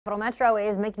Capital Metro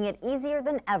is making it easier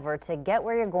than ever to get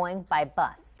where you're going by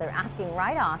bus. They're asking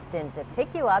Ride Austin to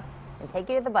pick you up and take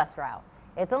you to the bus route.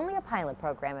 It's only a pilot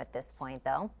program at this point,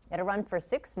 though. It'll run for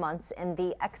 6 months in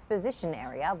the Exposition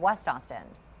area of West Austin.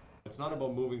 It's not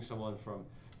about moving someone from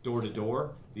door to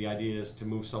door. The idea is to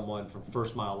move someone from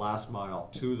first mile, last mile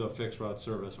to the fixed route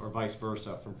service, or vice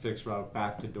versa, from fixed route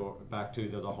back to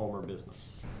the home or business.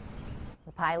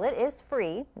 The pilot is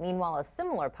free. Meanwhile, a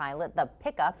similar pilot, the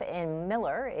pickup in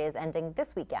Miller, is ending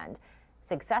this weekend.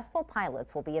 Successful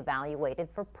pilots will be evaluated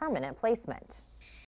for permanent placement.